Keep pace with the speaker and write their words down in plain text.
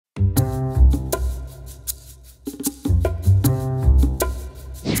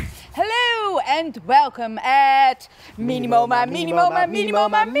and welcome at Minimoma, Minimoma,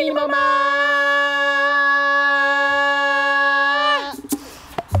 Minimoma, Minimoma!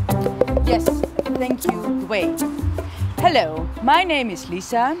 Yes, thank you, Dwayne. Hello, my name is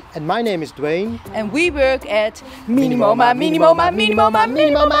Lisa. And my name is Dwayne. And we work at Minimoma, Minimoma, Minimoma,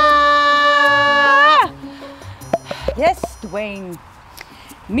 Minimoma! Yes, Dwayne.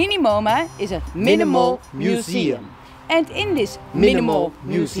 Minimoma is a minimal museum. And in this minimal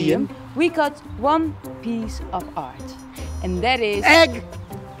museum, we got one piece of art. And that is... Egg!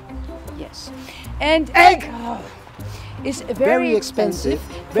 Yes. And egg is very expensive,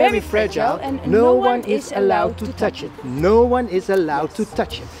 very fragile, and no one is allowed to touch it. No one is allowed to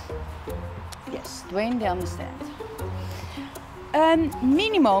touch it. Yes, Dwayne, they understand.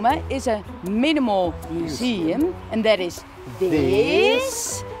 Minimoma is a minimal museum, and that is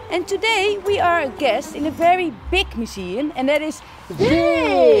this. And today we are a guest in a very big museum, and that is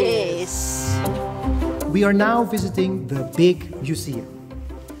this. We are now visiting the big museum.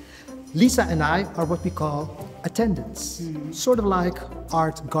 Lisa and I are what we call attendants, sort of like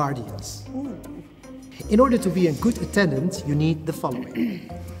art guardians. In order to be a good attendant, you need the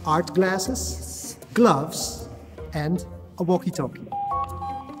following: art glasses, gloves, and a walkie-talkie.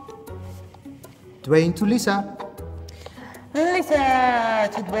 Dwayne to Lisa. Lisa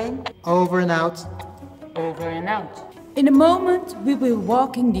to Dwayne. Over and out. Over and out. In a moment, we will be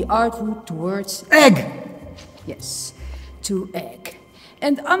walking the art route towards egg. Yes, to egg.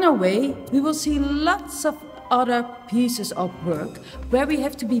 And on our way, we will see lots of other pieces of work where we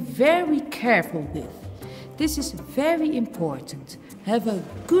have to be very careful with. This is very important. Have a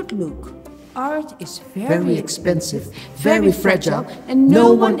good look. Art is very expensive, very fragile, and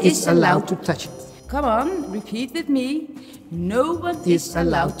no one is allowed to touch it. Come on, repeat with me. No one is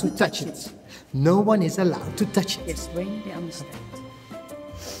allowed to touch it. No one is allowed to touch it. Yes, Wayne, they understand.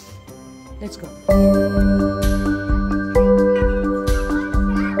 Let's go.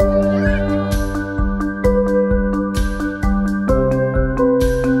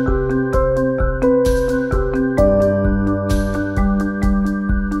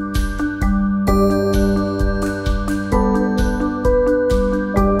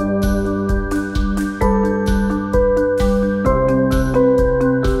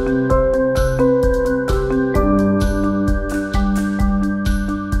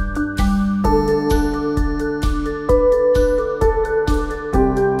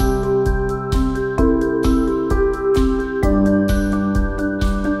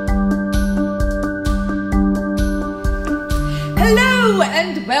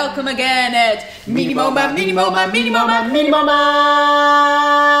 And welcome again at Minimoma, Minimoma, Minimoma, Minimoma!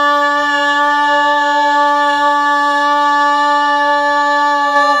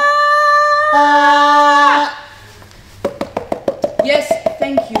 Yes,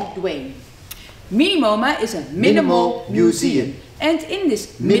 thank you, Dwayne. Minimoma is a minimal museum. And in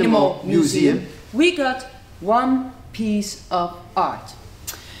this minimal museum, we got one piece of art.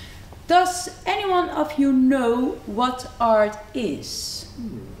 Does anyone of you know what art is?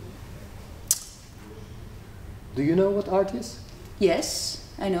 Do you know what art is? Yes,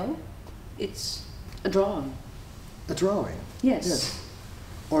 I know. It's a drawing. A drawing? Yes.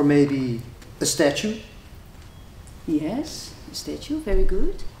 Or maybe a statue? Yes, a statue, very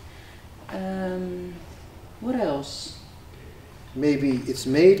good. What else? Maybe it's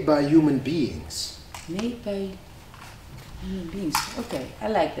made by human beings. Made by human beings. Okay, I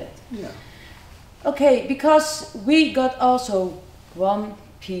like that. Yeah. Okay, because we got also one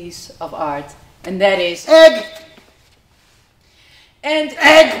piece of art, and that is egg. And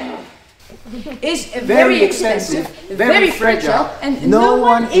egg is very expensive, very fragile, and no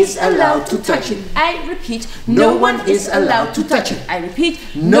one is allowed to touch it. I repeat, no one is allowed to touch it. I repeat,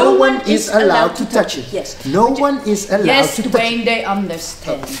 no one is allowed to touch it. Yes. No one is allowed to touch it. Yes, Dwayne, they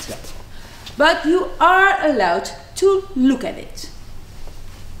understand. But you are allowed to look at it.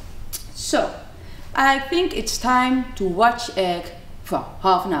 So, I think it's time to watch egg for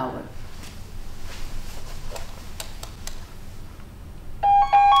half an hour.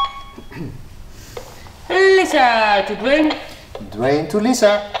 Lisa to Dwayne. Dwayne to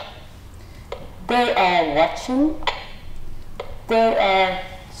Lisa. They are watching. They are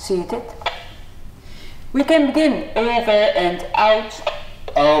seated. We can begin over and out.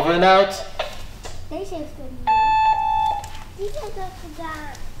 Over and out. Deze heeft een die heeft dat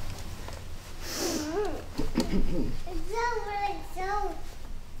gedaan. Zo wil ik zo.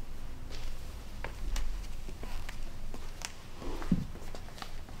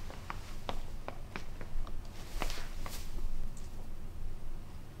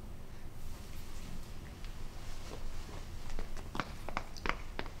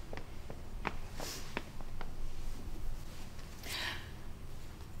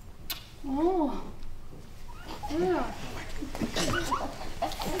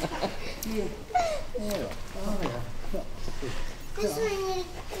 Hier. Ja. Oh ja. Ja. Dit is mijn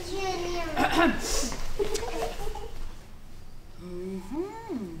Julian.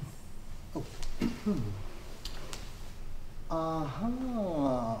 Oh.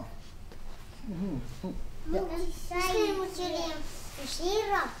 Aha. Ja. Misschien moet jullie hem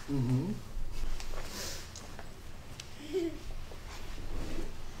versieren.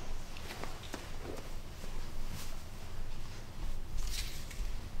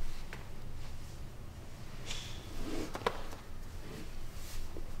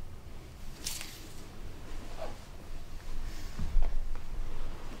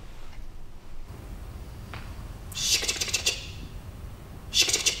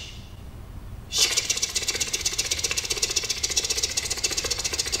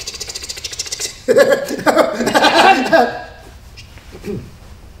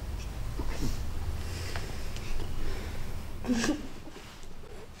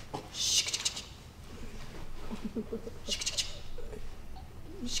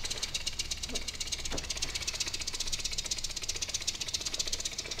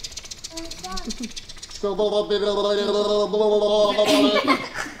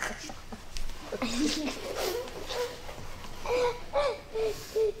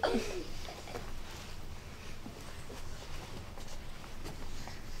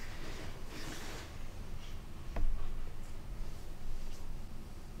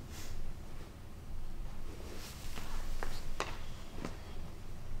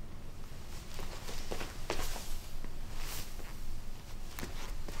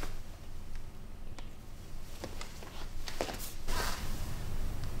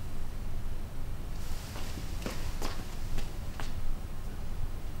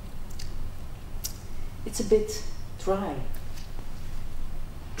 It's a bit dry.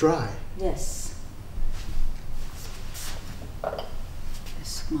 Dry. Yes.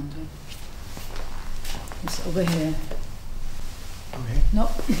 Yes, come on, do it. It's over here. Okay. No,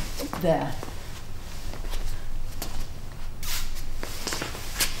 there.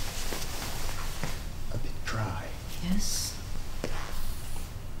 A bit dry. Yes.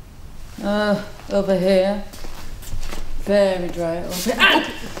 Over here. Very dry. Over here.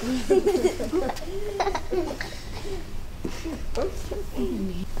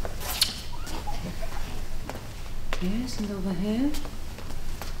 Yes, and over here.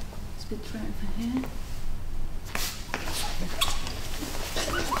 It's a bit dry over here.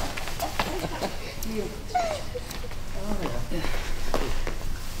 Yeah.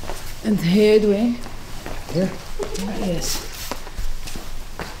 And here doing. Here? Yes.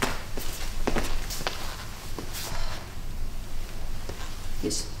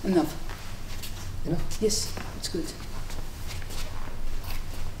 Yes, enough. Enough? Yes, it's good.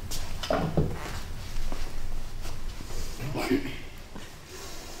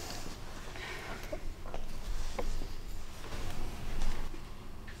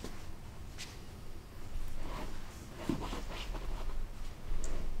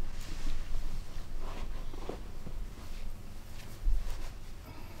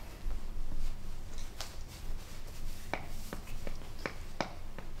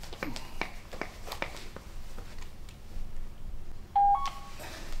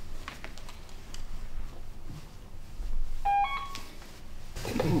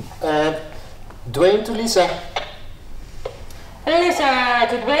 Dwayne to Lisa. Lisa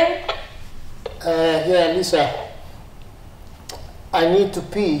to Dwayne. Yeah, Lisa. I need to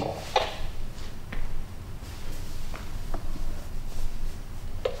pee.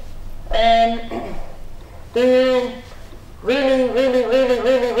 Do you really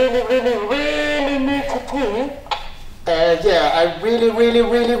need to pee? Yeah, I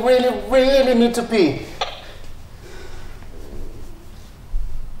really need to pee.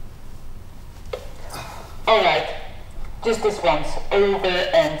 Alright, just this once, over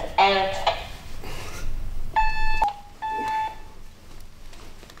and out.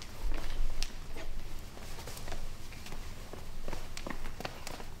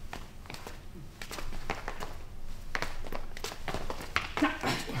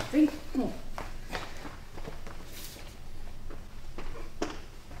 Drink more.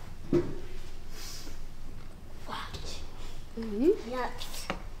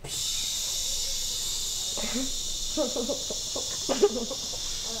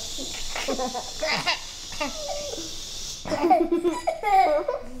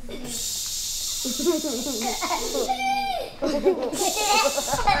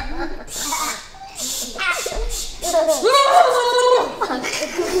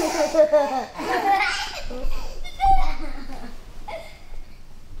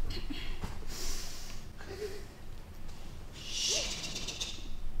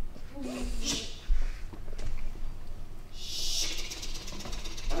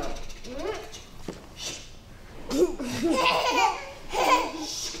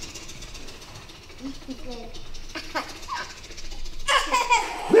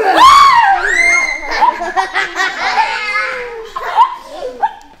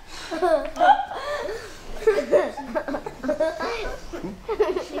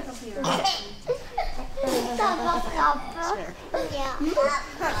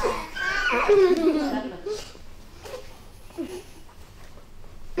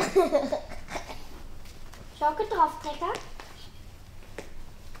 Zal ik het eraf trekken?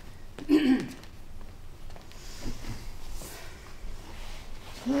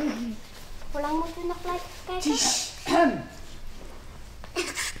 Hoe lang moeten we nog blijven kijken?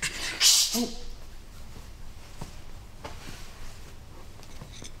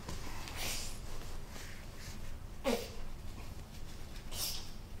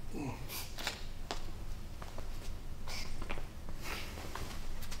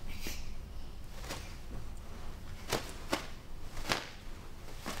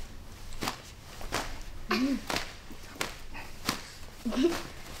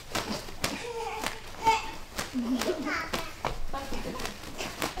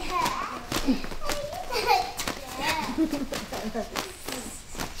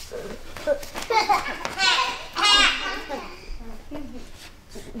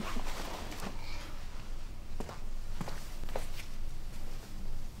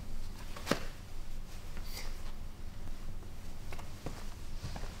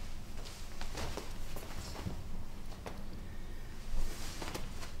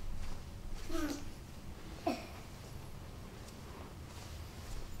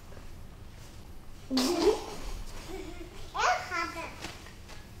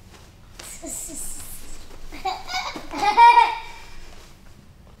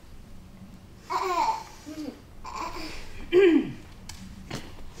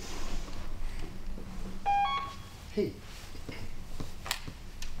 Hey.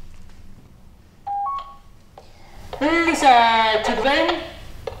 Lisa to Dwayne?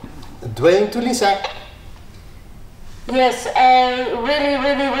 Dwayne to Lisa. Yes, I really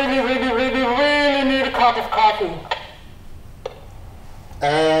need a cup of coffee.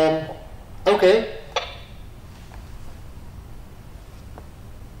 Okay.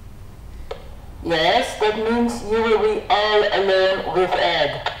 Yes, that means you will be all alone with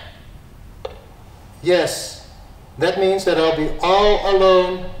Ed. Yes, that means that I'll be all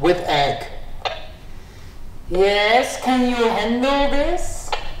alone with Egg. Yes, can you handle this?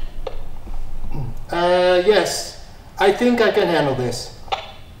 Yes, I think I can handle this.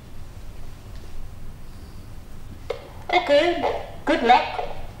 Okay, good luck.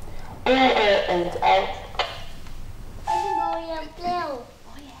 Over and out. Een mooie bril.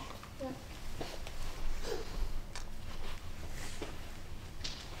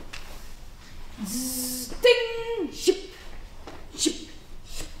 Sting! Ship! Ship!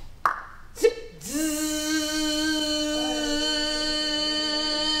 Zip!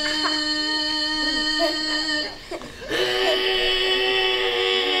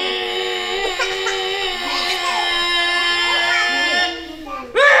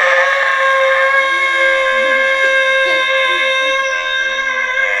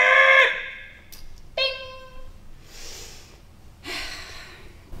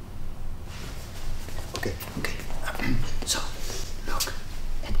 Okay. So, look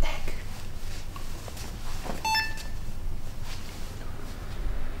at Egg.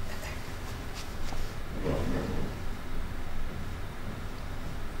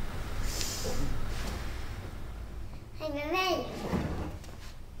 Ik ben mee.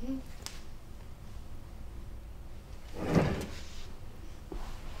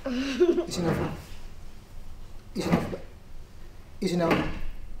 Is hij nou?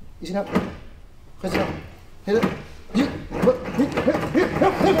 Gaat hij nou?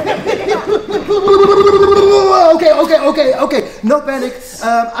 Okay. No panic.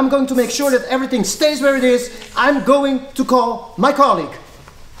 I'm going to make sure that everything stays where it is. I'm going to call my colleague.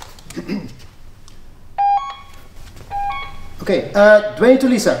 Okay, Dwayne to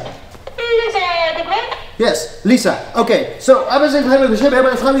Lisa. Lisa to Dwayne? Yes, Lisa. Okay, so I was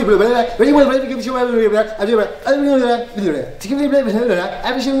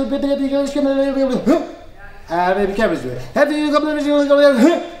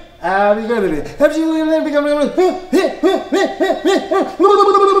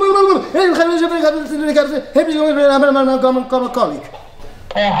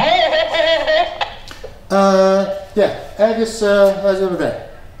yeah, I guess I was over there.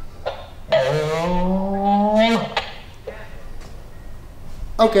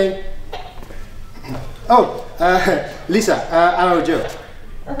 Okay. Oh, Lisa, I know a joke.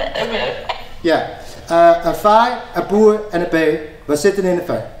 Ja, een vaar, een boer en een pee. We zitten in de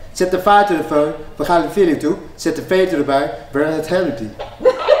vaar. Zet de vaart in de vuur, we gaan de feeling toe. Zet de veter erbij, we gaan het helemaal niet.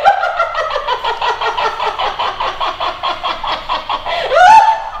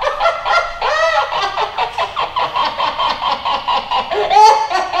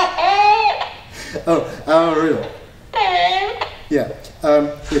 Oh, real. Yeah.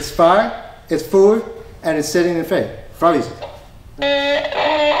 it's far, it's voor en it's sitting in V. Waar is het?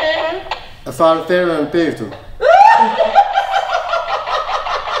 Een vader verder en een peer toe.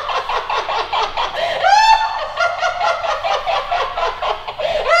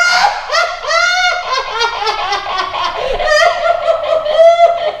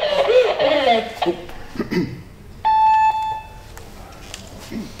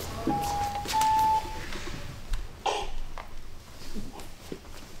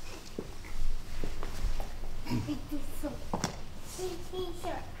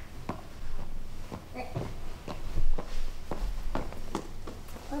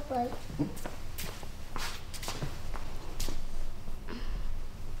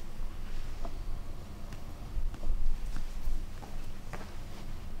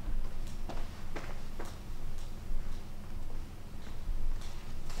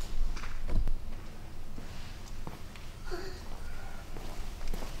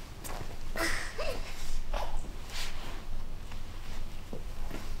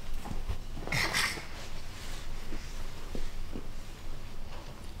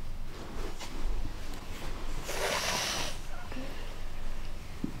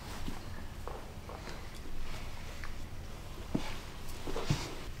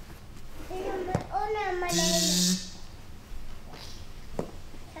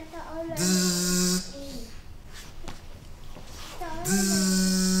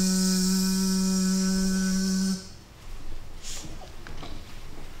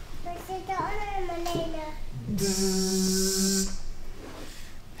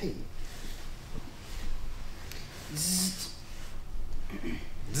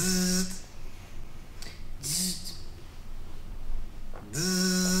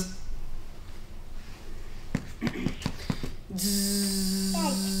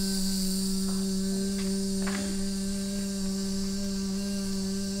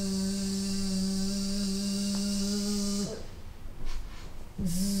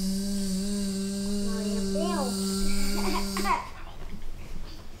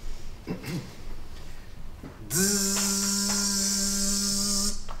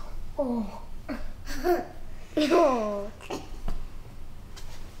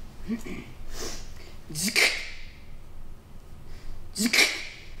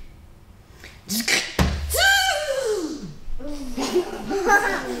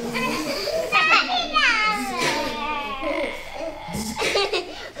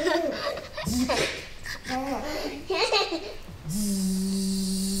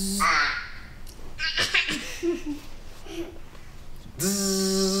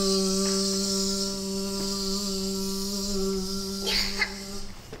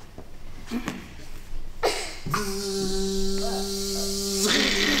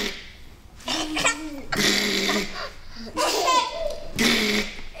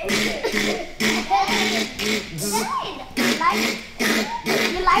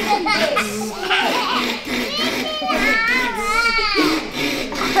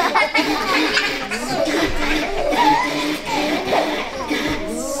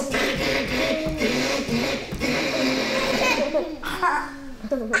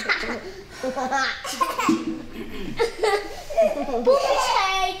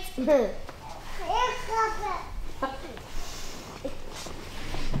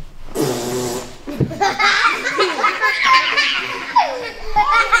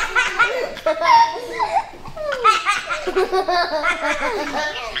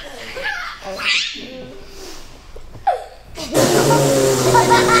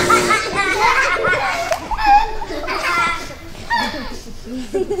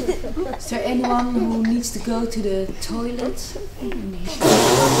 Is there anyone who needs to go to the toilet?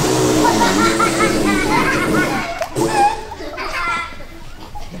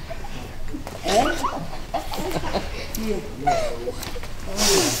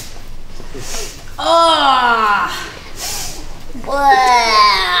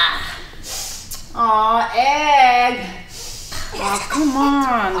 Oh, egg. Oh, come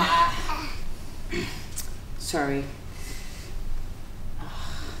on. Sorry.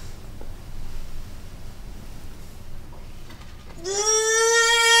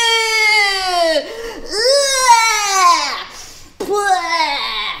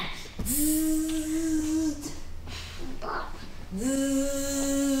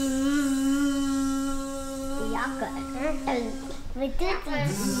 Wat doet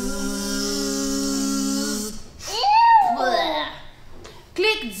het?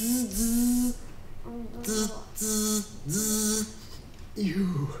 Klik.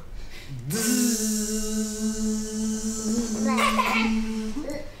 Ew.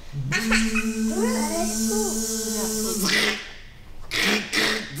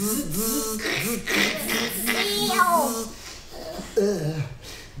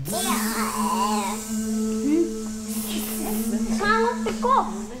 Slaan op de kop.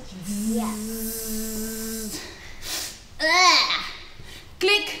 Ja.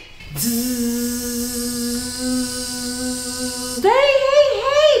 Klik.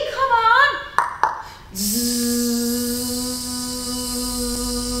 Hey, come on.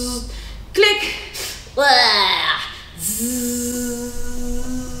 Klik.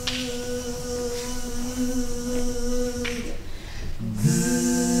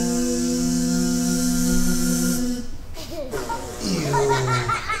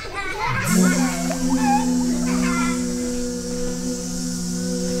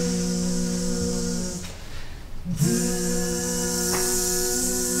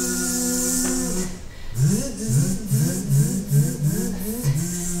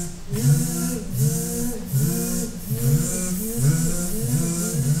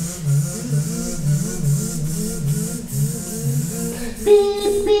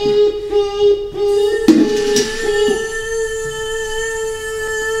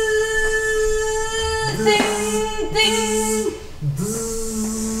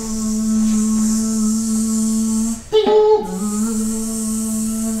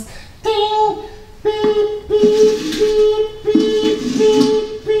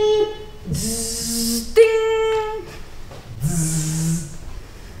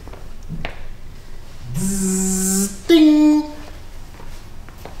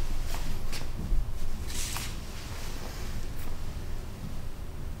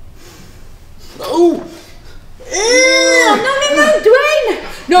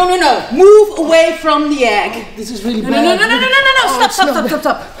 No. Move away from the egg. This is really bad. No.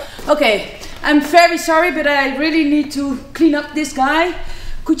 Stop. Okay, I'm very sorry, but I really need to clean up this guy.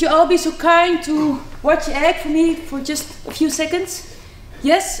 Could you all be so kind to watch the egg for me for just a few seconds?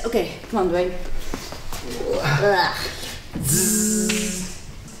 Yes? Okay, come on, Dwayne.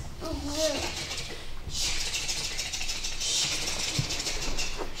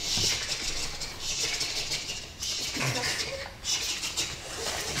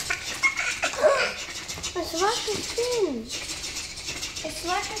 Een zwarte spin. Een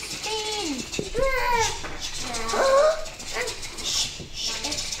zwarte spin.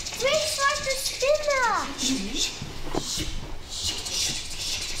 Twee zwarte spinnen.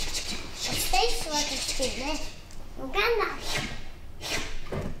 Twee zwarte spinnen. Hoe kan dat?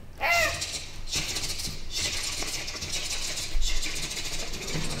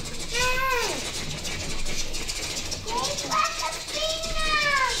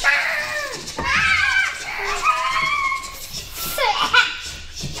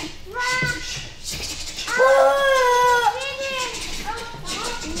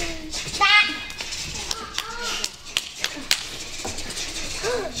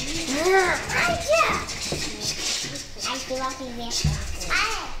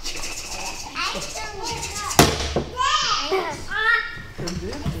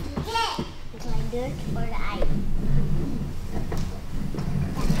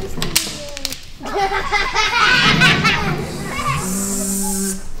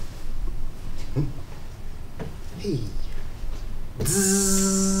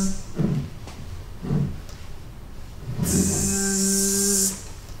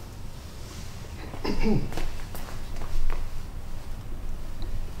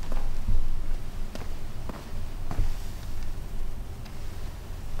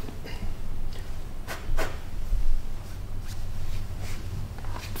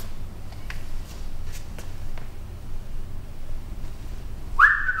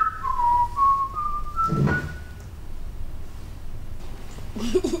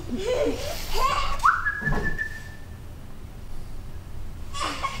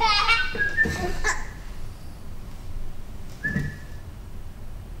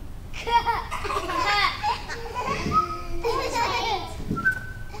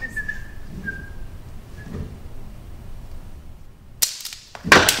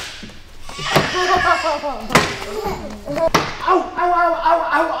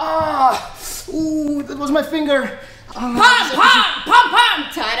 Ow. Ooh, that was my finger. Pam!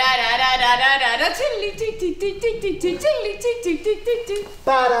 Ta-da-da-da-da-da-da-da. Tilly-tee-tee-tee-tee-tee-tee-tee-tee-tee-tee.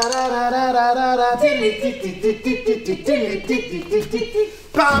 Ba-da-da-da-da-da-da. Tilly-tee-tee-tee-tee-tee-tee-tee-tee.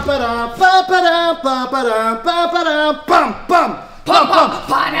 Ba-ba-da-ba-ba-da-ba-ba-da-ba-ba-da. Pam, pam. Pam!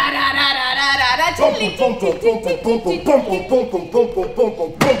 Pa-da-da-da-da-da-da-da. Tilly-tee-tee-tee-tee-tee-tee-tee-tee.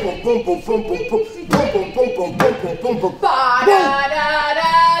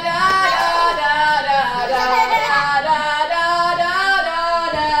 Ba-da-da-da-da-da-da-da-da-da-da-da-da.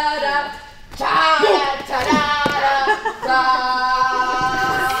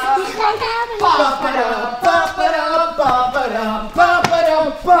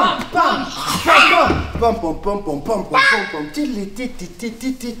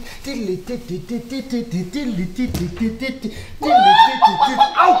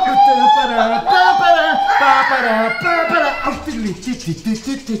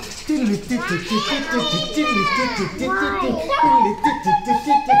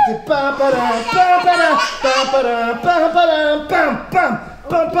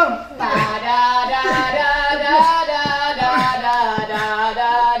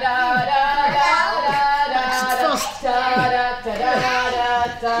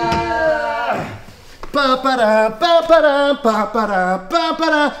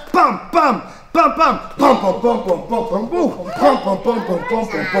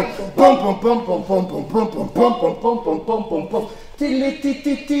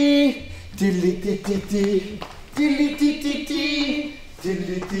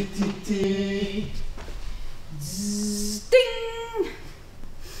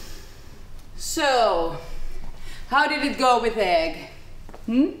 So, how did it go with egg?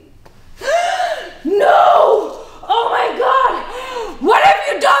 No! Oh my God! What have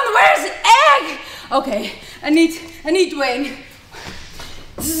you done? Where's egg? Okay, I need Dwayne.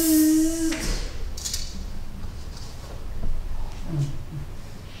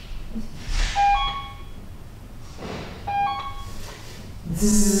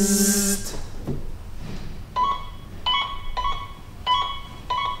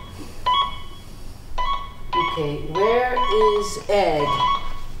 Okay, where is egg?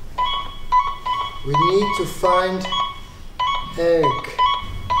 We need to find egg.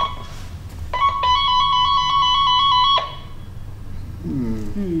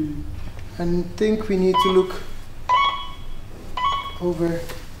 I think we need to look over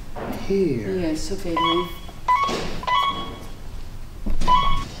here. Yes, okay, Dwayne.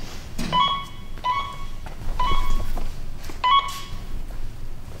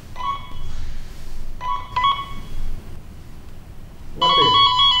 Nothing.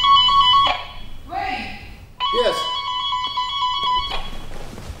 Dwayne! Yes.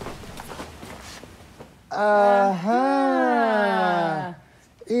 Aha!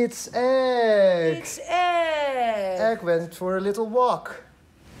 It's egg. It's egg. Egg went for a little walk.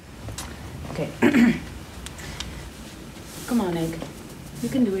 Okay. Come on, egg. You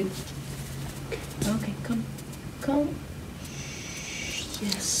can do it. Okay, come. Come.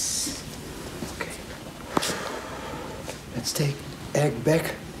 Yes. Okay. Let's take egg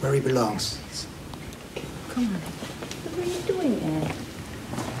back where he belongs. Okay, come on, egg. What are you doing, egg?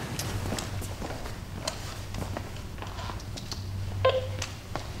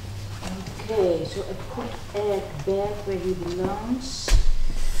 Okay, so I put egg back where he belongs,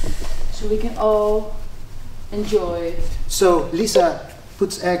 so we can all enjoy. So Lisa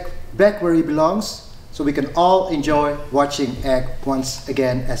puts egg back where he belongs, so we can all enjoy watching egg once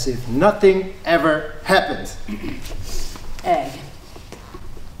again as if nothing ever happened. Egg.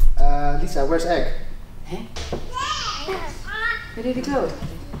 Lisa, where's egg? Huh? Where did it go?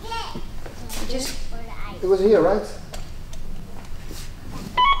 It was here, right?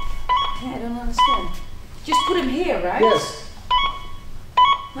 Yeah, I don't understand. Just put him here, right? Yes.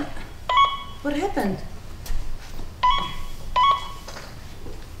 What happened?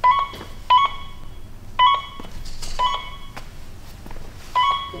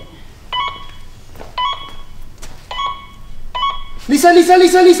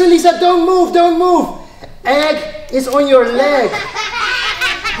 Lisa, don't move! Egg is on your leg.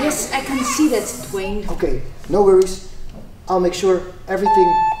 Yes, I can see that, Dwayne. Okay, no worries. I'll make sure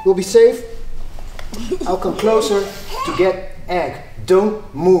everything will be safe. I'll come closer to get egg. Don't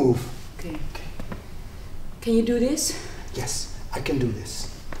move. Okay. Can you do this? Yes, I can do this.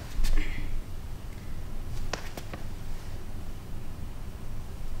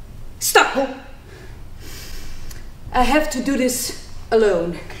 Stop! I have to do this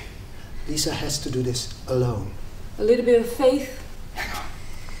alone. Lisa has to do this alone. A little bit of faith.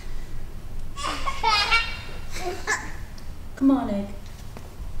 Come on, Egg.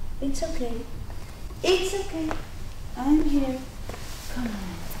 It's okay. It's okay. I'm here. Come on.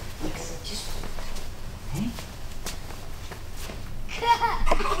 Yes, just... Hey?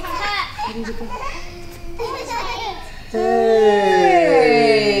 Where did it go? Hey!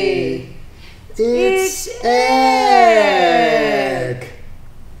 It's egg!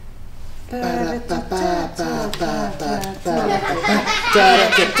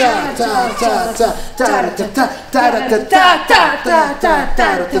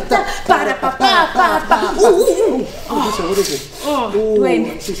 What is it? Oh, Dwayne.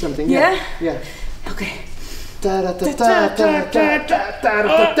 I see something. Yeah? Yeah. Okay.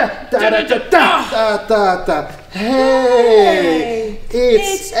 Hey,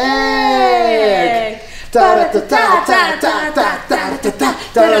 it's egg. Look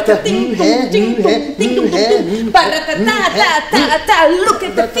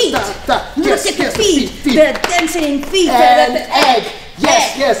at the feet. Look at the feet. The dancing feet. And egg.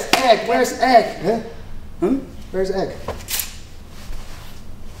 Yes, yes, egg. Where's egg? Huh? Where's egg?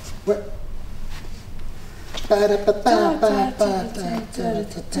 Where? Hey,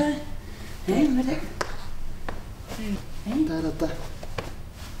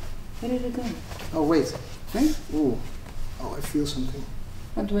 where did it go? Oh, wait. Huh? Ooh. Oh, I feel something.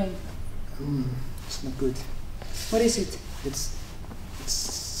 What way? It's not good. What is it? It's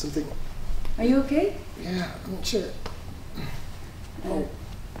something. Are you okay? Yeah, I'm not sure. Oh.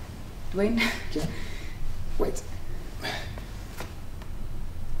 Dwayne? Yeah. Wait.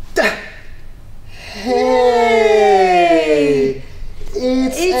 Hey!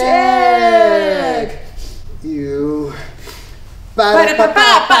 It's egg! You.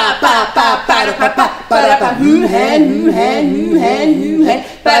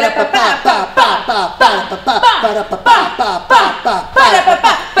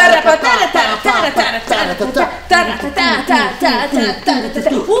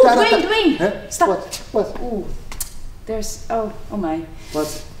 Dwayne! Stop! What? Ooh. There's, oh my.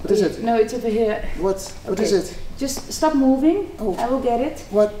 What is it? No, it's over here. What is it? Just stop moving. Oh. I will get it.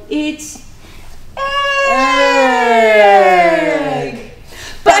 What? It's Egg!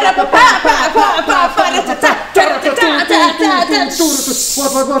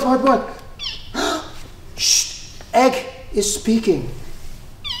 What? Shh! Egg is speaking.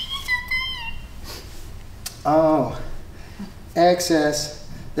 Oh. Egg says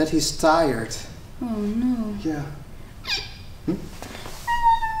that he's tired. Oh no. Yeah.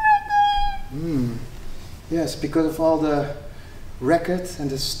 Yes, because of all the racket and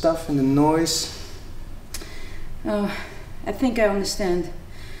the stuff and the noise. Oh, I think I understand.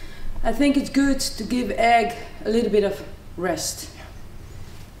 I think it's good to give Egg a little bit of rest. Yeah.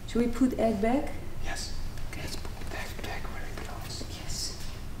 Should we put Egg back? Yes. Okay. Let's put back where it belongs. Yes.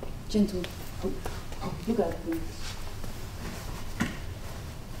 Gentle. Oh, look out, please.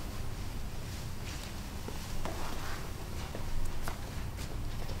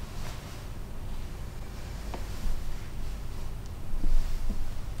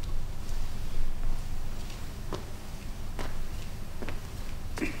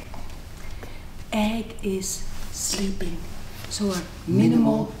 Egg is sleeping, so our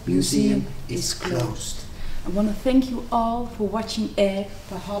minimal museum is closed. I want to thank you all for watching Egg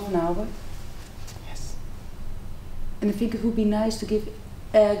for half an hour. Yes. And I think it would be nice to give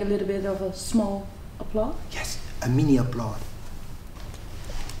Egg a little bit of a small applause. Yes, a mini applaud.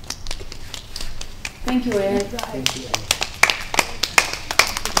 Thank you, Egg. Thank you, Egg.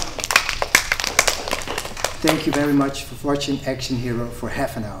 Thank you very much for watching Action Hero for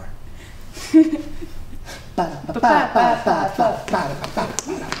half an hour.